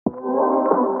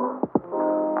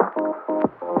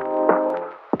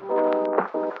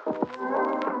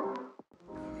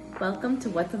Welcome to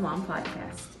What the Mom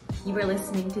podcast. You are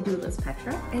listening to Doulas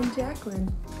Petra and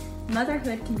Jacqueline.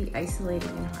 Motherhood can be isolating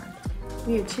and hard.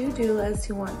 We are two doulas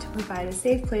who want to provide a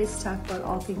safe place to talk about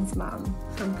all things mom.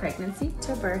 From pregnancy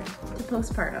To birth. to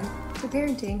postpartum. To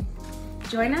parenting.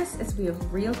 Join us as we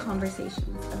have real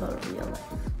conversations about real life.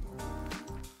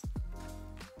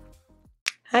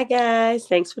 Hi guys,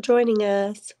 thanks for joining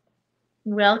us.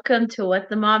 Welcome to What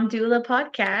the Mom Doula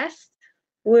podcast.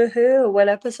 Woohoo! What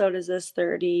episode is this?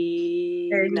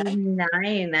 39?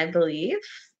 39, I believe.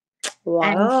 Wow.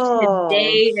 And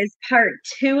today is part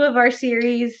 2 of our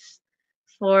series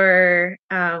for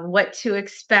what to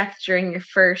expect during your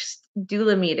first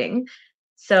doula meeting.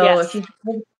 So Yes. if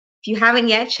you haven't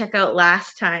yet, check out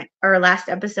last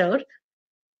episode,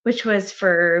 which was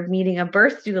for meeting a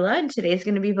birth doula, and today's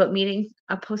going to be about meeting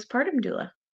a postpartum doula.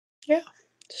 Yeah,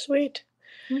 sweet.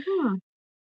 Mm-hmm.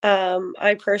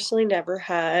 I personally never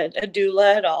had a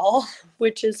doula at all,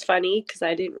 which is funny because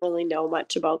I didn't really know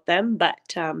much about them, but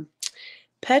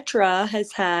Petra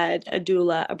has had a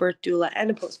doula, a birth doula,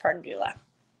 and a postpartum doula.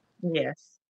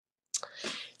 Yes.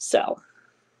 So,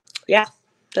 yeah,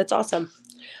 that's awesome.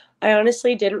 I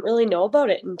honestly didn't really know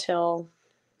about it until,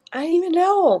 I didn't even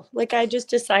know. Like, I just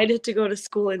decided to go to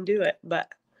school and do it,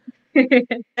 but I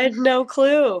had no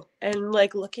clue. And,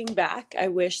 like, looking back, I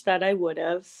wish that I would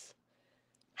have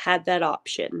had that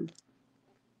option.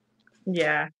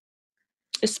 Yeah.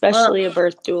 Especially a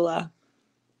birth doula.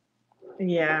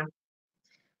 Yeah.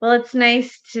 Well, it's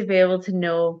nice to be able to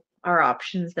know our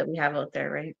options that we have out there,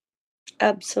 right?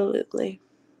 Absolutely.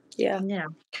 Yeah. Yeah.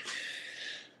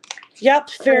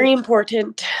 Yep, very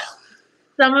important.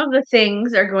 Some of the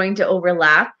things are going to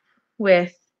overlap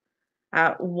with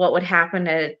what would happen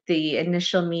at the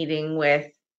initial meeting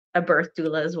with a birth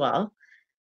doula as well.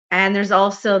 And there's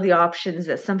also the options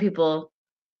that some people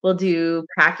will do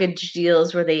package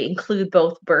deals where they include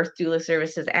both birth doula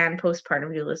services and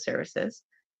postpartum doula services.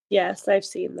 Yes, I've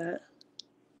seen that.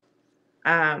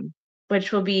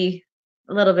 Which will be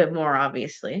a little bit more,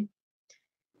 obviously,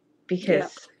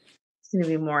 because it's going to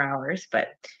be more hours.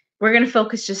 But we're going to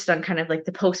focus just on kind of like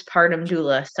the postpartum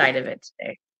doula side of it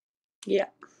today. Yeah.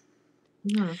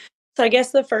 Mm-hmm. So I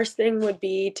guess the first thing would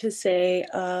be to say,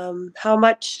 how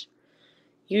much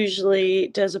usually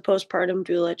does a postpartum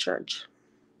doula charge?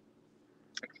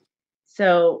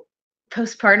 So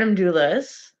postpartum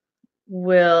doulas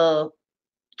will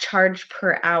charge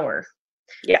per hour.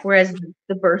 Yeah. Whereas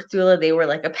the birth doula, they were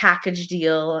like a package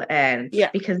deal, and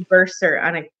because births are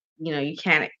you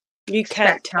can't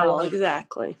tell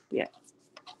exactly. Yeah.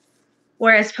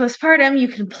 Whereas postpartum, you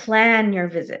can plan your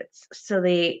visits. So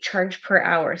they charge per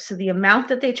hour. So the amount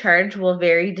that they charge will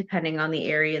vary depending on the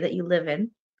area that you live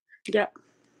in. Yeah.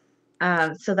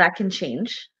 So that can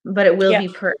change, but it will be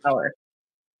per hour.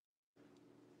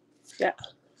 Yeah.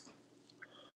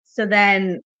 So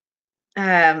then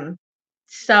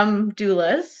some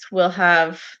doulas will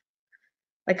have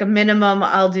like a minimum,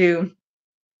 I'll do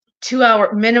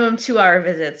minimum 2-hour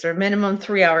visits or minimum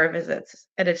 3-hour visits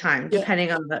at a time,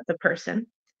 depending on the person.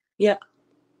 Yeah.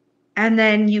 And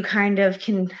then you kind of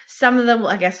some of them,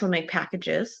 I guess, will make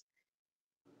packages.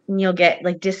 And you'll get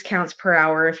like discounts per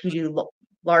hour if you do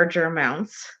larger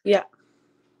amounts. Yeah.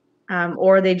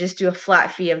 Or they just do a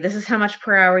flat fee of this is how much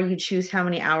per hour, you choose how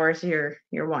many hours you're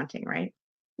wanting, right?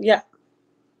 Yeah.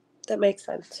 That makes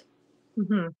sense.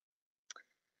 Mm-hmm.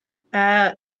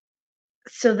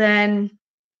 So then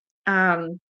I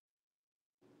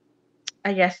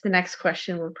guess the next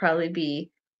question would probably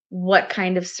be, what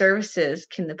kind of services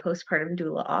can the postpartum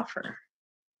doula offer?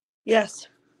 Yes.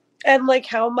 And like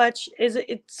how much is it?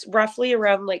 It's roughly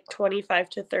around like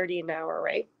 25 to 30 an hour,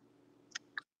 right?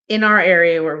 In our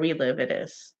area where we live, it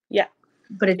is. Yeah.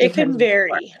 But it can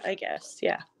vary, I guess.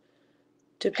 Yeah.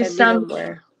 Depending on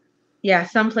where. Yeah,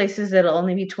 some places it'll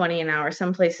only be 20 an hour.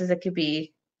 Some places it could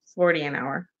be 40 an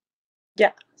hour.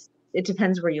 Yeah. It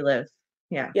depends where you live.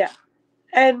 Yeah. Yeah.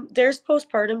 And there's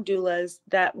postpartum doulas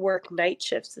that work night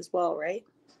shifts as well, right?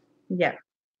 Yeah.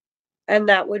 And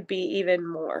that would be even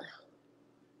more.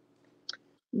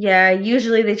 Yeah,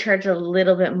 usually they charge a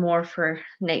little bit more for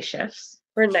night shifts.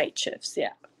 For night shifts,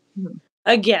 yeah. Mm-hmm.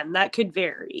 Again, that could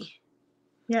vary.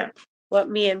 Yeah. What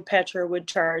me and Petra would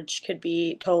charge could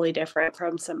be totally different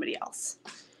from somebody else.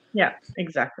 Yeah,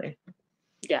 exactly.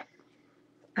 Yeah.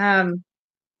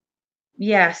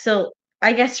 Yeah, so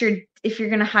I guess if you're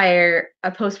going to hire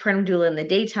a postpartum doula in the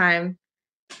daytime,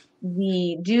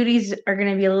 the duties are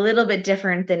going to be a little bit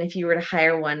different than if you were to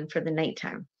hire one for the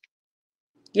nighttime.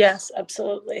 Yes,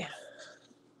 absolutely.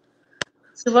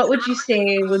 So what would you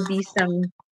say would be some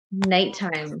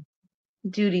nighttime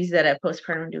duties that a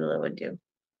postpartum doula would do?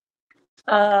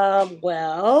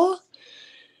 Well,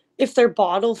 if they're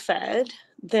bottle fed,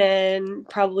 then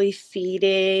probably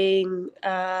feeding,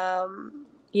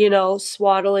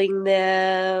 swaddling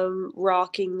them,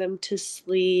 rocking them to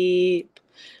sleep,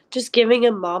 just giving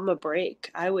a mom a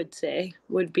break, I would say,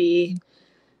 would be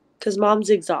because mom's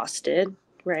exhausted,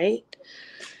 right?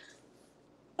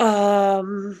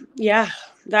 Yeah,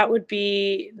 that would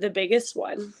be the biggest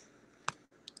one.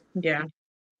 Yeah.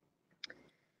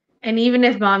 And even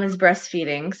if mom is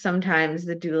breastfeeding, sometimes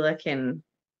the doula can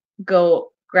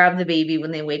go grab the baby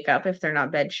when they wake up if they're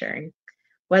not bed sharing,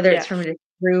 whether it's Yeah. from a different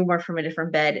room or from a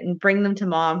different bed, and bring them to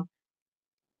mom,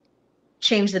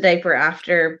 change the diaper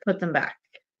after, put them back.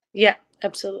 Yeah,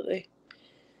 absolutely.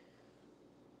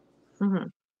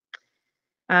 Mhm.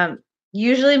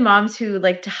 Usually moms who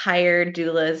like to hire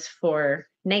doulas for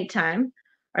nighttime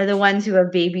are the ones who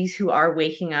have babies who are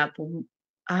waking up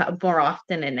more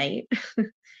often at night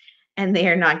and they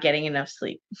are not getting enough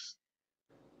sleep.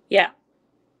 Yeah.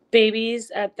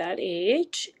 Babies at that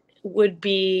age would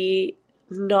be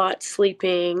not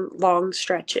sleeping long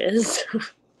stretches.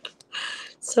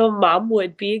 So mom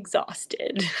would be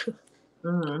exhausted.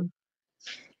 Mhm.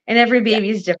 And every Yeah. baby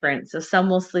is different, so some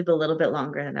will sleep a little bit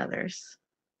longer than others.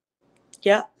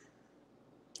 Yeah.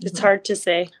 It's Mhm. hard to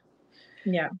say.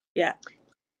 Yeah. Yeah.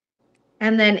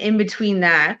 And then in between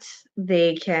that,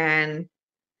 they can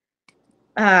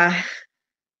uh,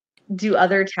 do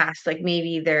other tasks, like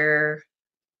maybe they're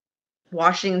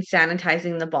washing and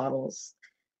sanitizing the bottles,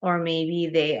 or maybe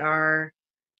they are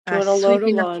Doing a load of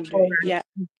sweeping up the laundry. floor, Yeah.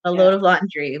 a Yeah. load of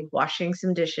laundry, washing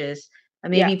some dishes, Yeah.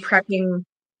 maybe prepping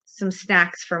some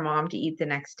snacks for mom to eat the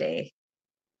next day.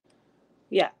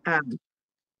 Yeah. Um,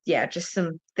 yeah, just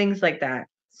some things like that.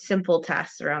 Simple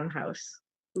tasks around the house.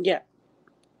 Yeah.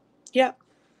 Yeah.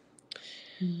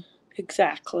 Mm.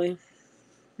 Exactly.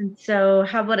 And so,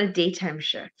 how about a daytime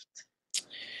shift?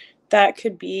 That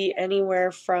could be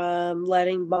anywhere from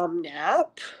letting mom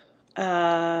nap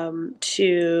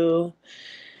to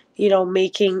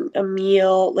making a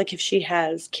meal, like if she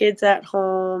has kids at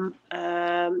home,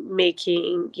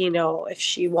 making, if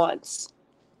she wants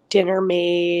dinner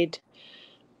made,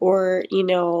 or,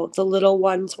 the little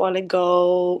ones want to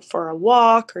go for a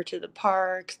walk or to the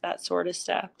park, that sort of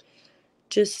stuff.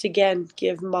 Just again,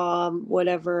 give mom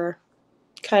whatever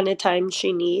kind of time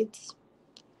she needs.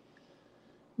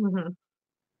 Mhm.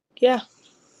 Yeah.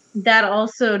 That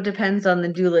also depends on the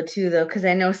doula too, though, because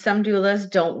I know some doulas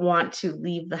don't want to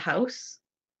leave the house.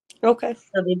 Okay.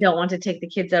 So they don't want to take the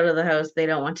kids out of the house. They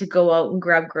don't want to go out and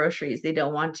grab groceries. They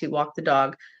don't want to walk the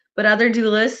dog. But other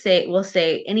doulas will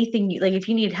say anything you like if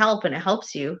you need help and it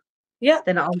helps you, Yeah.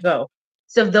 then I'll go.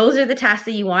 So if those are the tasks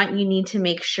that you want, you need to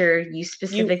make sure you You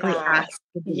specifically ask ask.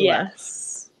 the doula.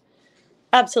 Yes.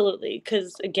 Absolutely.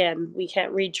 Because again, we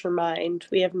can't read your mind.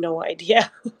 We have no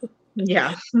idea.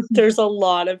 Yeah. There's a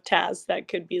lot of tasks that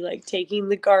could be like taking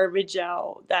the garbage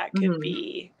out. That could Mhm.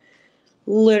 be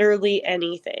literally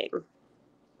anything.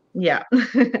 Yeah.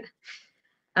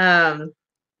 Um,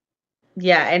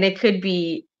 yeah, and it could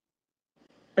be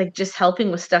like just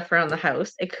helping with stuff around the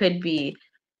house. It could be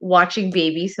watching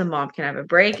baby so mom can have a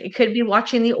break. It could be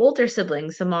watching the older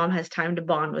siblings so mom has time to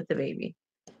bond with the baby.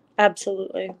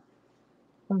 Absolutely.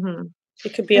 Mhm.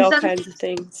 It could be And all some kinds of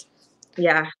things.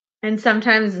 Yeah, and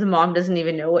sometimes the mom doesn't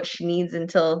even know what she needs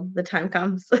until the time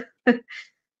comes.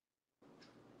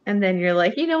 And then you're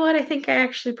like, "You know what? I think I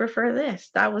actually prefer this.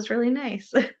 That was really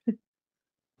nice." Yeah,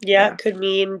 Yeah, it could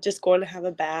mean just going to have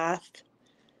a bath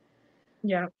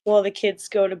yeah, while the kids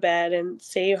go to bed, and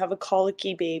say you have a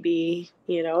colicky baby,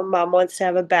 mom wants to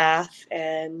have a bath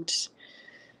and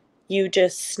you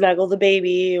just snuggle the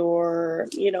baby or,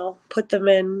 put them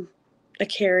in a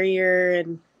carrier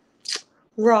and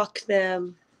rock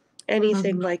them,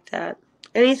 anything mhm, like that.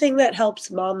 Anything that helps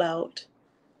mom out.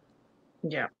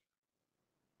 yeah,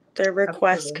 Their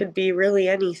request absolutely. could be really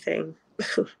anything.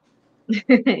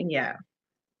 Yeah,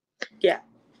 Yeah.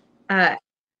 uh,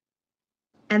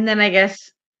 and then I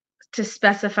guess to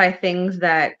specify things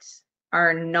that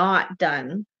are not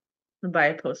done by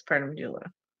a postpartum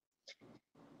doula,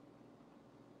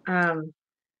 um,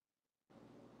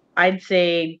 I'd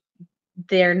say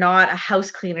they're not a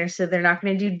house cleaner, so they're not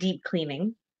gonna do deep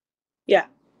cleaning. Yeah.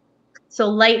 So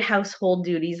light household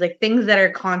duties, like things that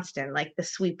are constant, like the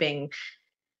sweeping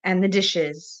and the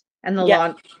dishes and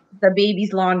Yeah. the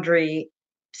baby's laundry.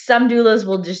 Some doulas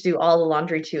will just do all the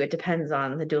laundry too. It depends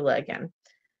on the doula again.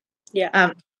 Yeah.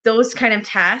 Um, those kind of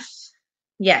tasks,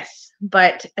 yes,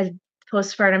 but a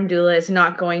postpartum doula is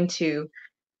not going to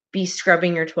be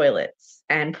scrubbing your toilets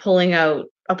and pulling out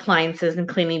appliances and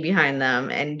cleaning behind them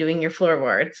and doing your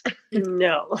floorboards.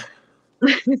 No.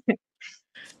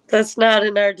 That's not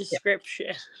in our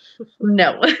description.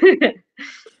 No.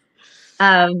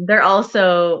 They're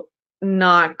also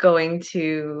not going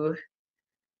to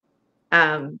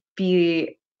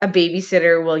be a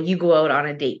babysitter while you go out on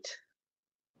a date.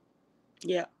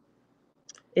 Yeah,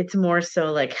 It's more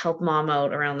so like help mom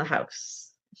out around the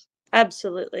house.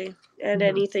 absolutely. And Mhm.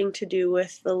 anything to do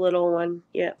with the little one.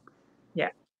 Yeah.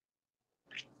 Yeah.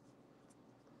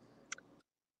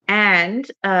 And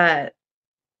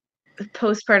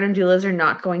postpartum doulas are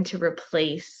not going to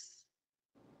replace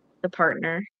the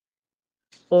partner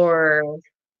or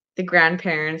the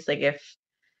grandparents, like if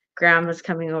grandma's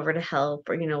coming over to help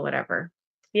or whatever.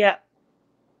 Yeah.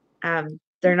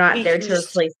 They're not We there can to just,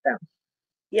 replace them.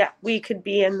 yeah, we could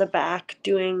be in the back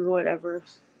doing whatever.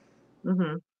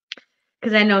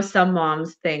 Because I know some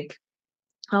moms think,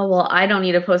 oh, well, I don't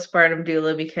need a postpartum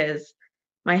doula because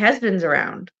my husband's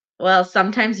around. Well,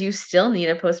 sometimes you still need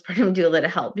a postpartum doula to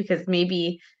help because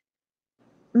maybe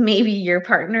your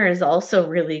partner is also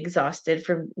really exhausted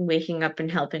from waking up and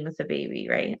helping with the baby,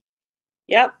 right?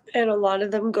 Yep. And a lot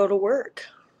of them go to work.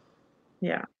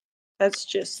 Yeah. That's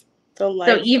just the So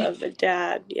life even of a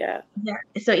dad. Yeah.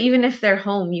 so even if they're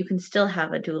home, you can still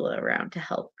have a doula around to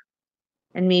help.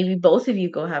 And maybe both of you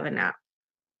go have a nap.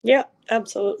 Yeah,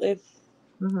 absolutely.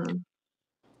 Mhm.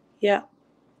 Yeah.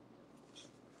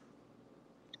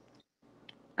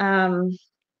 Um,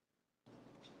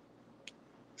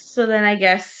 so then I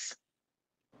guess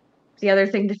the other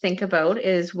thing to think about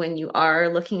is when you are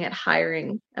looking at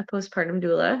hiring a postpartum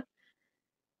doula.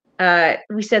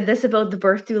 We said this about the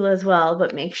birth doula as well,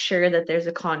 but make sure that there's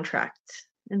a contract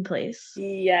in place.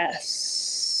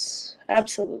 Yes.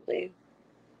 Absolutely.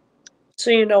 So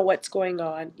you know what's going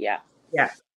on. Yeah. Yeah.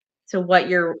 So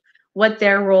what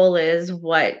their role is,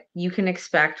 what you can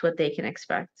expect, what they can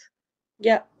expect.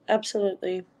 Yeah,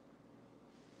 absolutely.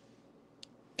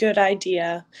 Good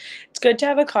idea. It's good to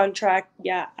have a contract.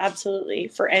 Yeah, absolutely.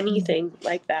 For Mhm. anything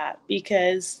like that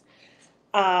because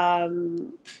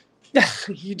um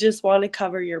you just want to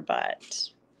cover your butt.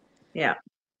 Yeah.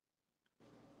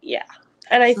 Yeah.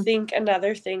 And I Mm. think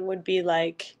another thing would be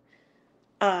like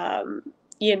um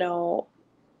you know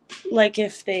like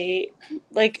if they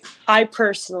like I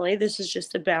personally, this is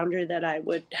just a boundary that I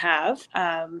would have.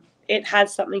 It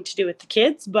has something to do with the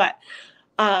kids, but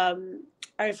um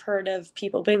I've heard of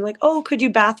people being like, oh, could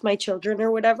you bath my children or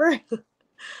whatever.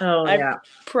 Oh, I yeah.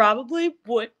 probably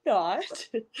would not.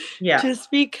 Yeah.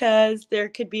 Just because there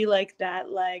could be like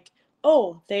that, like,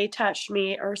 oh, they touched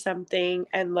me or something,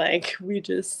 and like we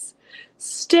just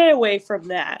stay away from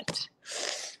that.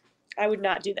 I would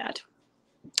not do that.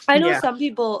 I know Yeah. some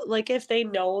people, like, if they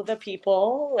know the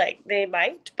people, like, they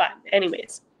might, but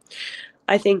anyways,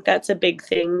 I think that's a big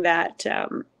thing that,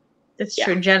 That's yeah,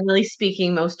 true. Generally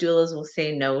speaking, most doulas will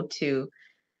say no to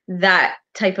that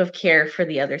type of care for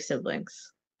the other siblings.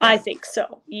 I Yeah. think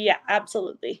so. Yeah,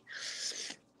 absolutely.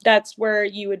 That's where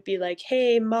you would be like,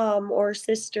 hey, mom or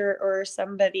sister or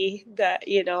somebody that,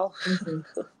 Mhm.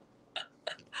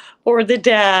 or the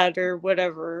dad or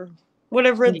whatever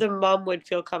Yeah. the mom would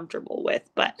feel comfortable with,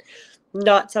 but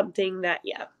not something that,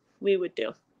 yeah, we would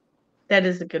do. That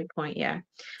is a good point. Yeah.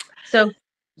 So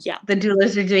Yeah. the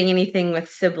doulas are doing anything with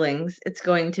siblings, it's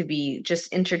going to be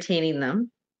just entertaining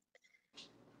them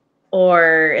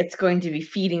or it's going to be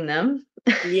feeding them.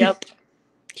 Yep.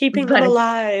 Keeping them But it's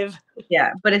alive.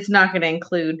 yeah, but it's not gonna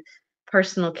include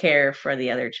personal care for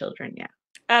the other children, yeah.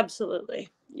 Absolutely.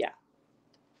 Yeah.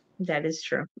 That is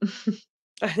true.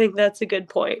 I think that's a good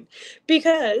point.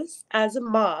 Because as a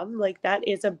mom, like that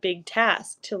is a big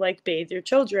task to like bathe your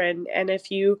children. And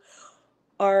if you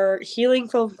are healing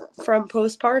from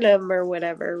postpartum or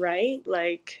whatever, right?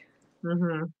 Like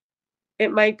Mhm.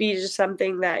 it might be just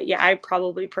something that, yeah, I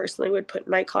probably personally would put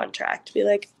in my contract. Be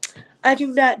like, I do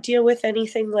not deal with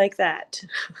anything like that.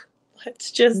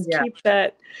 Let's just Yeah. keep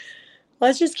that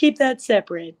let's just keep that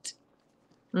separate.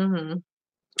 Mhm.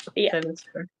 That Yep. is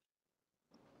true.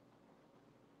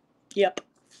 Yep.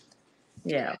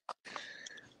 Yeah.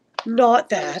 Not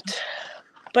that.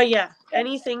 But yeah,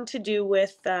 anything to do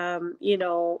with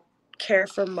care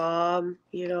for mom,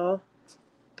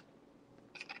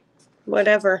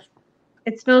 whatever.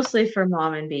 It's mostly for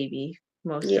mom and baby,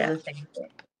 most of Yeah, the things.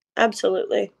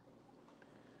 absolutely.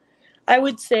 I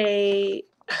would say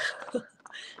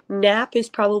nap is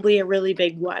probably a really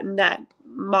big one that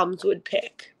moms would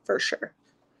pick for sure.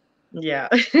 Yeah.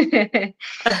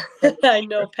 That's I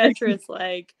know Petra's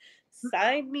like,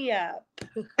 sign me up.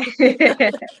 true.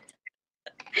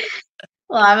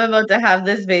 Well, I'm about to have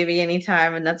this baby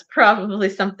anytime, and that's probably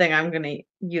something I'm gonna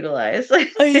utilize.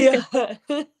 Yeah.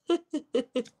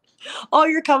 Oh,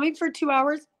 you're coming for 2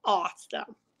 hours?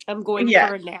 Awesome. I'm going Yeah.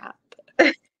 for a nap.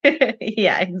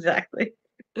 Yeah, exactly.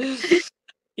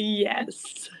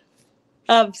 Yes,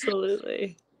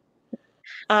 absolutely.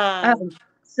 Um,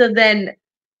 so then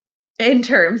in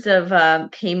terms of,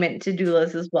 payment to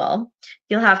doulas as well,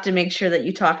 you'll have to make sure that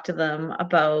you talk to them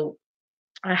about,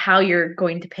 how you're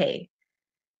going to pay.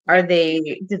 Yeah,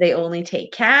 Do they only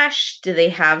take cash? Do they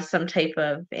have some type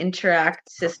of interact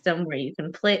system where you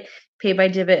can pay by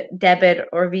debit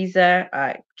or Visa?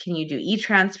 Can you do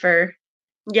e-transfer?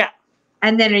 yeah,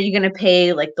 And then are you gonna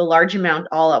pay, like, the large amount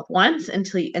all at once and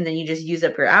then you just use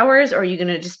up your hours, or are you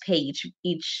gonna just pay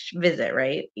each visit,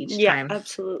 right? Each yeah, time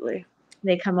absolutely.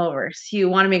 they come over. So you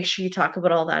wanna make sure you talk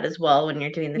about all that as well when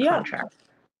you're doing the Yeah, contract.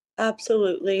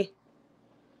 absolutely.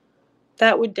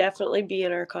 That would definitely be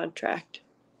in our contract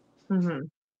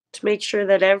Mhm. to make sure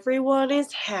that everyone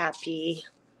is happy.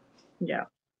 Yeah.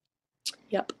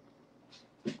 Yep.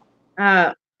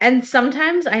 And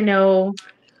sometimes I know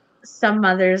some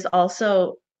mothers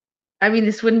also, I mean,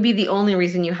 this wouldn't be the only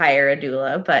reason you hire a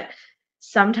doula, but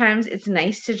sometimes it's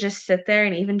nice to just sit there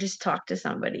and even just talk to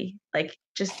somebody, like,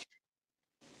 just,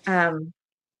 um,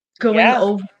 going Yeah.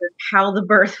 over how the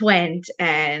birth went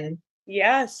and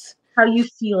Yes. how you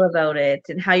feel about it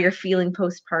and how you're feeling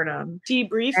postpartum, and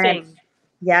Debriefing.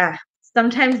 yeah,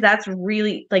 sometimes that's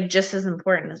really, like, just as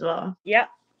important as well. Yeah,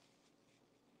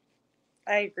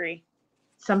 I agree.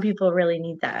 Some people really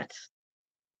need that.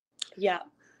 Yeah.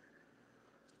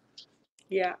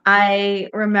 Yeah. I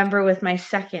remember with my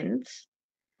 2nd,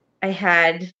 I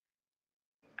had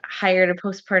hired a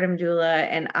postpartum doula,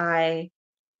 and I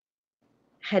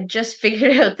had just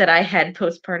figured out that I had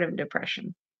postpartum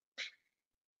depression.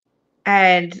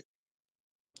 And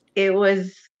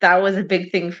that was a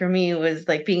big thing for me, was,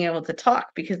 like, being able to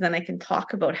talk, because then I can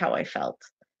talk about how I felt.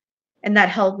 And that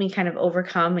helped me kind of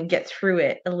overcome and get through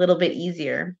it a little bit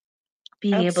easier,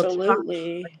 being able to talk.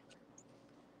 Absolutely.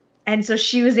 And so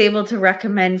she was able to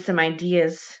recommend some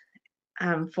ideas,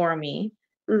 for me,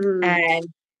 Mhm. and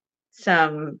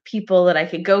some people that I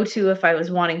could go to if I was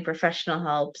wanting professional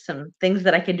help, some things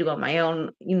that I could do on my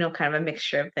own, kind of a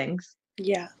mixture of things.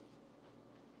 Yeah.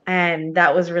 And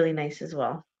that was really nice as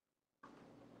well.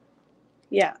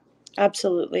 Yeah.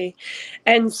 Absolutely.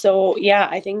 And so, yeah,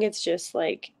 I think it's just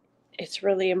like it's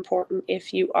really important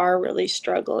if you are really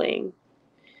struggling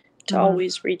to Mhm.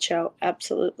 always reach out.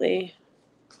 Absolutely.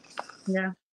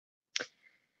 Yeah.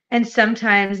 And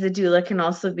sometimes the doula can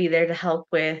also be there to help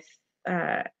with,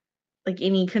 uh, like,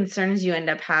 any concerns you end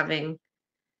up having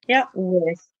Yeah.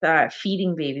 with,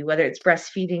 feeding baby, whether it's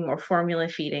breastfeeding or formula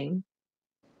feeding,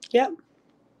 Yeah.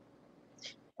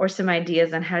 or some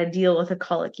ideas on how to deal with a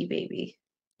colicky baby.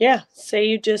 Yeah. Say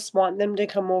you just want them to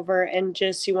come over and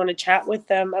just you want to chat with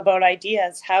them about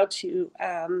ideas, how to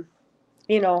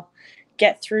you know,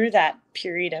 get through that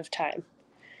period of time.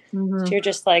 So Mhm. you're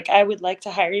just like, I would like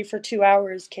to hire you for 2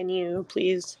 hours. Can you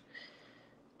please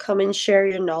come and share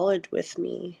your knowledge with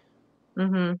me?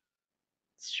 Mhm.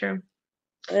 It's true.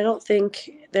 I don't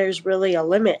think there's really a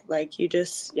limit. Like, you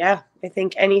just, yeah, I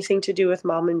think anything to do with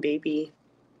mom and baby.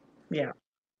 Yeah,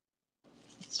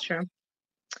 it's true.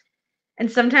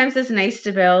 And sometimes it's nice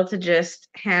to be able to just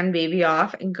hand baby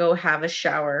off and go have a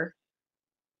shower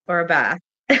or a bath,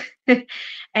 and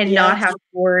not Yes. have to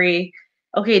worry,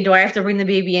 "Okay, do I have to bring the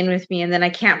baby in with me, and then I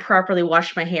can't properly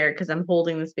wash my hair because 'cause I'm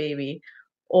holding this baby?"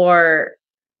 Or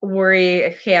worry,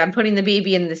 "Okay, I'm putting the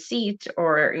baby in the seat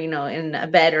or, in a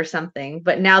bed or something,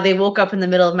 but now they woke up in the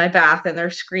middle of my bath and they're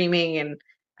screaming and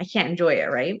I can't enjoy it,"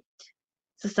 right?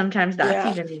 So sometimes that's Yeah.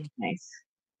 even really nice.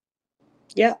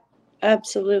 Yeah.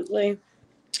 Absolutely.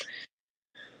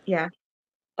 Yeah.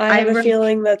 I I have a remember,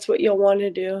 feeling that's what you'll want to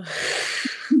do.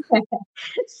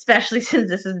 especially since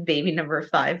this is baby number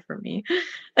 5 for me.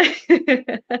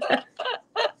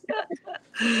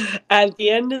 At the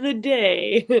end of the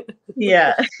day.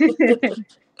 Yeah.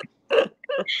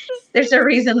 There's a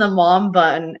reason the mom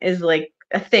bun is, like,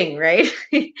 a thing, right?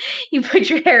 You put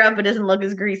your hair up, it doesn't look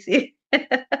as greasy.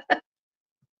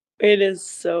 It is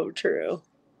so true.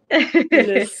 It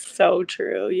is so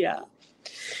true. Yeah.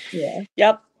 Yeah.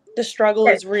 Yep. The struggle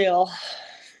And is real.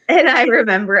 and I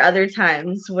remember other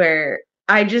times where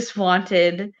I just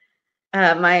wanted,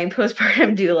 my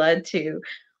postpartum doula to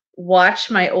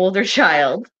watch my older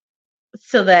child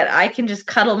so that I can just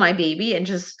cuddle my baby and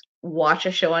just watch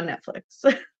a show on Netflix.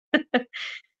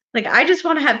 Like, I just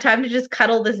wanna have time to just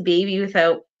cuddle this baby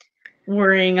without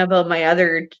worrying about my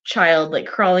other child, like,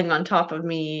 crawling on top of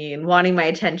me and wanting my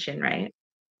attention, right?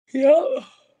 Yeah.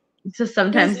 So Because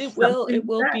sometimes something it like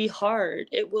will that. be hard.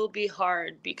 It will be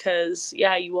hard because,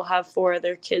 yeah, you will have 4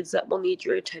 other kids that will need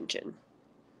your attention.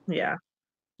 Yeah.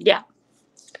 Yeah.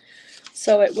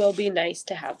 So it will be nice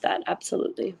to have that.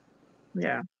 Absolutely.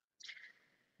 Yeah.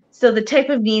 So the type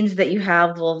of needs that you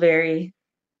have will vary,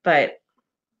 but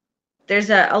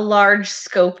there's a large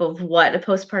scope of what a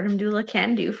postpartum doula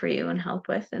can do for you and help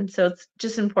with. And so it's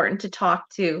just important to talk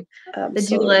to the doula at the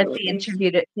Absolutely.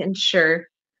 interview to ensure,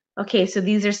 okay, so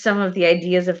these are some of the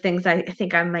ideas of things I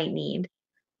think I might need.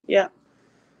 Yeah.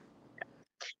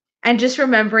 And just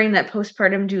remembering that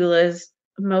postpartum doulas,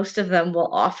 most of them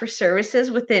will offer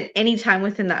services within any time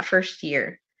within that first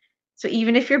year. So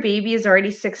even if your baby is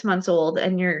already 6 months old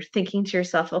and you're thinking to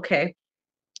yourself, okay,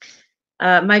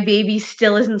 my baby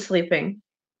still isn't sleeping, Yep.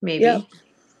 maybe.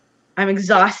 I'm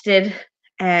exhausted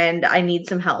and I need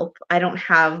some help. I don't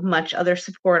have much other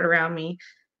support around me.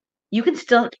 You can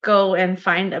still go and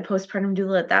find a postpartum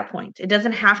doula at that point. It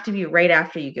doesn't have to be right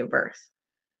after you give birth.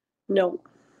 No.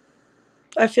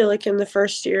 I feel like in the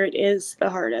first year it is the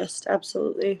hardest.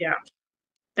 Absolutely. Yeah.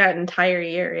 That entire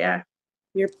year, yeah.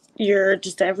 You're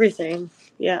just everything.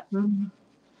 Yeah. Mhm.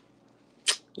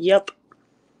 Yep.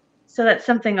 So that's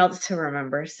something else to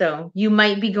remember. So you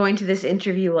might be going to this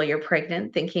interview while you're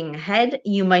pregnant, thinking ahead.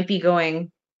 You might be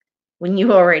going when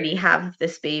you already have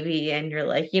this baby and you're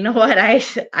like, "You know what? I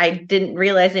didn't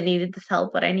realize I needed this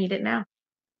help, but I need it now."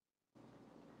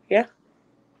 Yeah.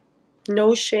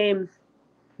 No shame.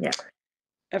 Yeah.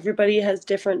 Everybody has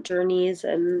different journeys,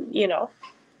 and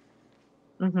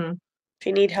Mhm. if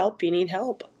you need help, you need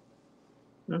help.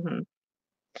 Mhm.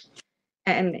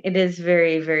 And it is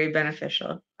very, very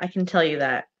beneficial. I can tell you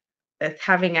that. With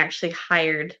having actually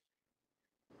hired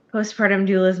postpartum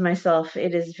doulas myself,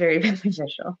 it is very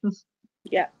beneficial.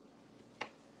 Yeah.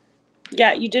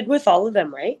 Yeah, you did with all of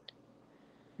them, right?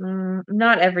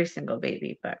 Not every single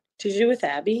baby, but Did you with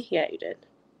Abby? Yeah, you did.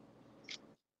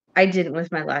 I didn't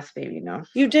with my last baby, no.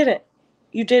 You didn't.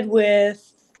 You did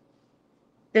with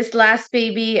This last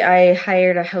baby, I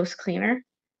hired a house cleaner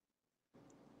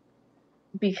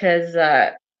because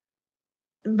a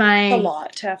my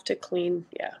lot to have to clean.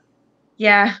 Yeah.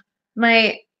 yeah,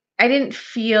 my I didn't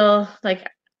feel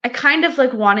like I kind of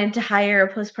like wanted to hire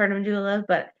a postpartum doula,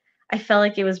 but I felt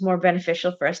like it was more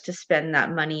beneficial for us to spend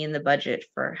that money in the budget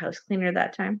for a house cleaner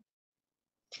that time.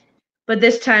 But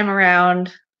this time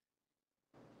around,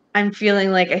 I'm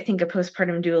feeling like I think a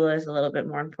postpartum doula is a little bit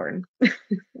more important.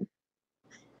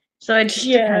 So it just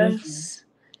depends on Yes.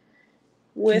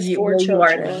 With you, four where you are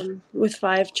then. children, with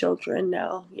 5 children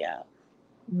now. Yeah.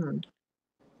 Mhm.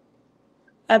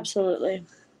 Absolutely.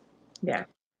 Yeah.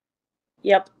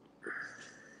 Yep.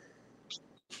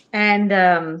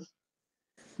 And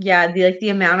yeah, the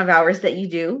amount of hours that you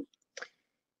do,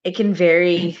 it can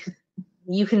vary.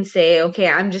 You can say, okay,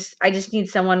 I just need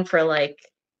someone for like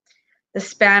the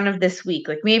span of this week.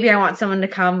 Like maybe I want someone to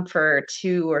come for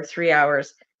 2 or 3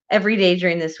 hours every day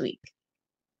during this week.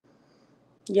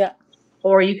 Yeah.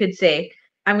 Or you could say,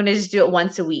 I'm gonna just do it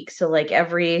once a week. So like I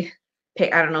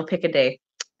don't know, pick a day.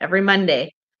 Every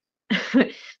Monday.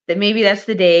 That maybe that's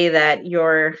the day that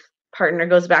your partner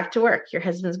goes back to work. Your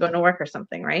husband's going to work or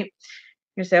something, right?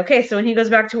 You say, okay, so when he goes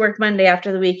back to work Monday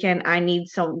after the weekend, I need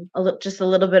just a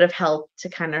little bit of help to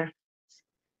kind of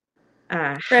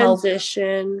help,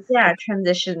 Transition. yeah,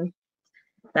 transition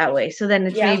that way. So then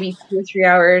it's Yeah. maybe 2 or 3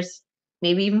 hours,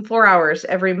 maybe even 4 hours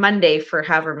every Monday for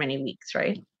however many weeks,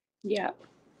 right? Yeah.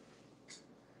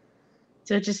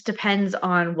 So it just depends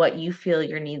on what you feel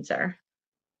your needs are.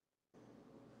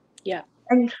 Yeah.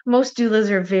 And most doulas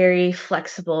are very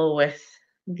flexible with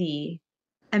the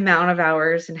amount of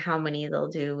hours and how many they'll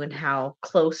do and how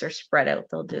close or spread out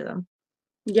they'll do them.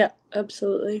 Yeah.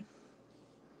 Absolutely.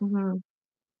 Mhm.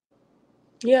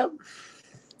 Yep.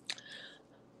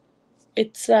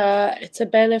 It's a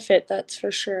benefit, that's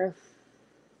for sure.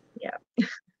 Yeah,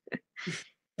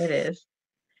 it is.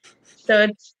 So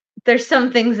there's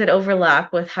some things that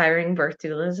overlap with hiring birth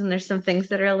doulas, and there's some things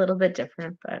that are a little bit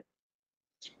different, but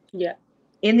Yeah.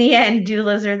 in the end,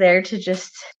 doulas are there to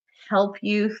just help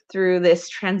you through this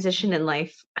transition in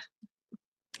life.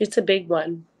 It's a big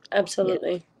one. Yeah.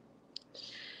 Absolutely.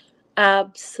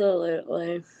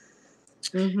 Absolutely.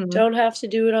 Mhm. Don't have to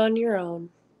do it on your own.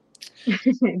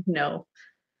 No,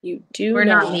 You do we're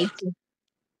not not. made to.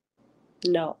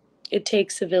 No. It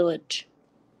takes a village.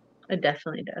 It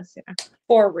definitely does, yeah.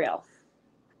 For real.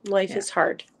 Life Yeah. is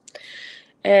hard.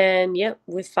 And yep,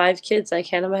 with 5 kids, I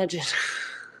can't imagine.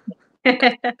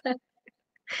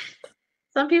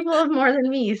 Some people have more than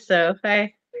me, so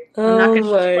I'm not Oh gonna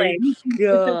my complain.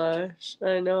 gosh.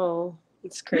 I know.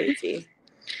 It's crazy.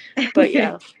 But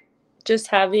yeah, just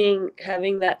having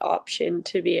that option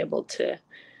to be able to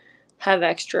have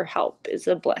extra help is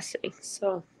a blessing.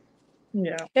 So,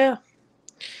 Yeah. yeah.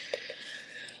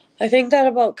 I think that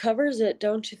about covers it,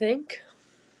 don't you think?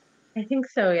 I think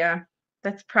so, yeah.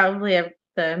 That's probably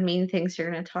the main things you're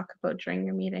gonna talk about during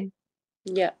your meeting.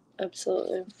 Yeah,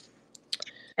 absolutely.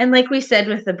 And like we said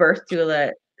with the birth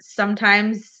doula,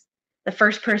 sometimes the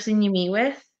first person you meet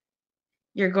with,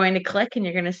 you're going to click and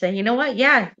you're gonna say, "You know what?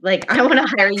 Yeah, like, I wanna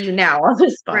hire you now on the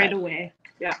Right spot." away.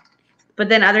 Yeah. But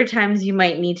then other times you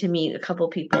might need to meet a couple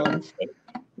people and say,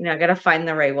 "I gotta find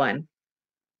the right one."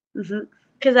 Mhm.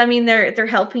 'Cause, I mean, they're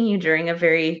helping you during a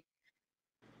very,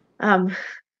 um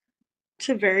It's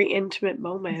a very intimate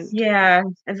moment. yeah,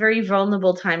 a very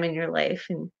vulnerable time in your life,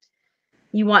 and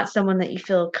you want someone that you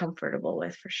feel comfortable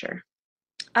with for sure.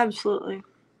 Absolutely.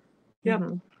 Yep.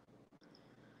 Mhm.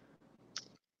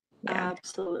 Yeah.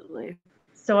 Absolutely.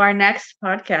 So our next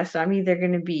podcast, I'm either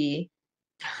gonna be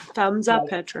Thumbs up, like,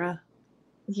 Petra.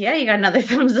 yeah, you got another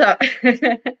thumbs up.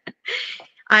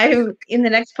 I'm in the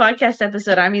next podcast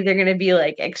episode, I'm either gonna be,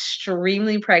 like,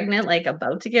 extremely pregnant, like,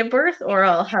 about to give birth, or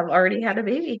I'll have already had a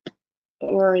baby.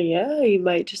 Or yeah, you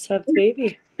might just have the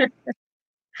baby.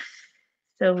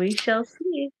 So we shall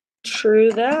see.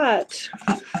 True that.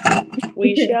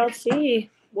 We shall see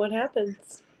what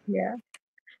happens. Yeah.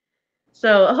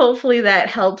 So hopefully that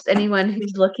helps anyone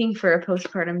who's looking for a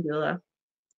postpartum doula,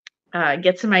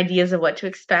 get some ideas of what to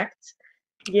expect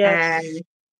Yes.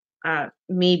 and,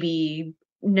 maybe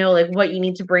know, like, what you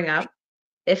need to bring up.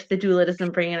 If the doula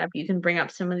doesn't bring it up, you can bring up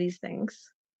some of these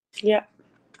things. Yeah.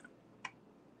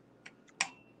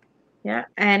 Yeah,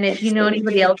 and if you know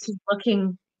anybody Absolutely. else who's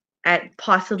looking at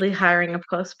possibly hiring a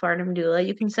postpartum doula,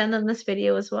 you can send them this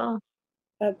video as well.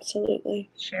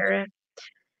 Absolutely. Share it.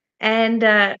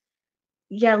 And,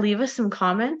 yeah, leave us some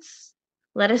comments.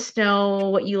 Let us know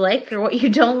what you like or what you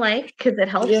don't like, because it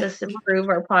helps Yeah. us improve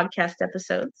our podcast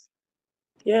episodes.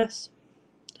 Yes.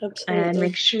 And Absolutely.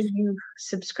 make sure you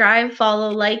subscribe, follow,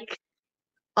 like,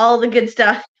 all the good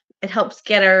stuff. It helps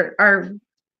get our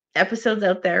episodes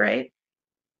out there, right?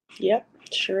 Yep.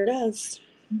 Sure does.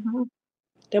 Mhm.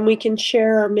 Then we can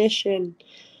share our mission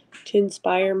to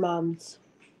inspire moms.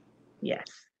 Yes,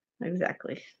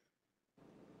 exactly.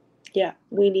 Yeah,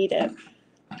 we need it.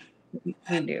 We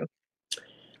do.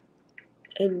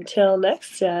 Until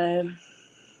next time.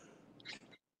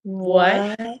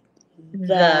 What What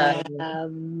the the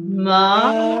mom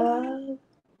mom?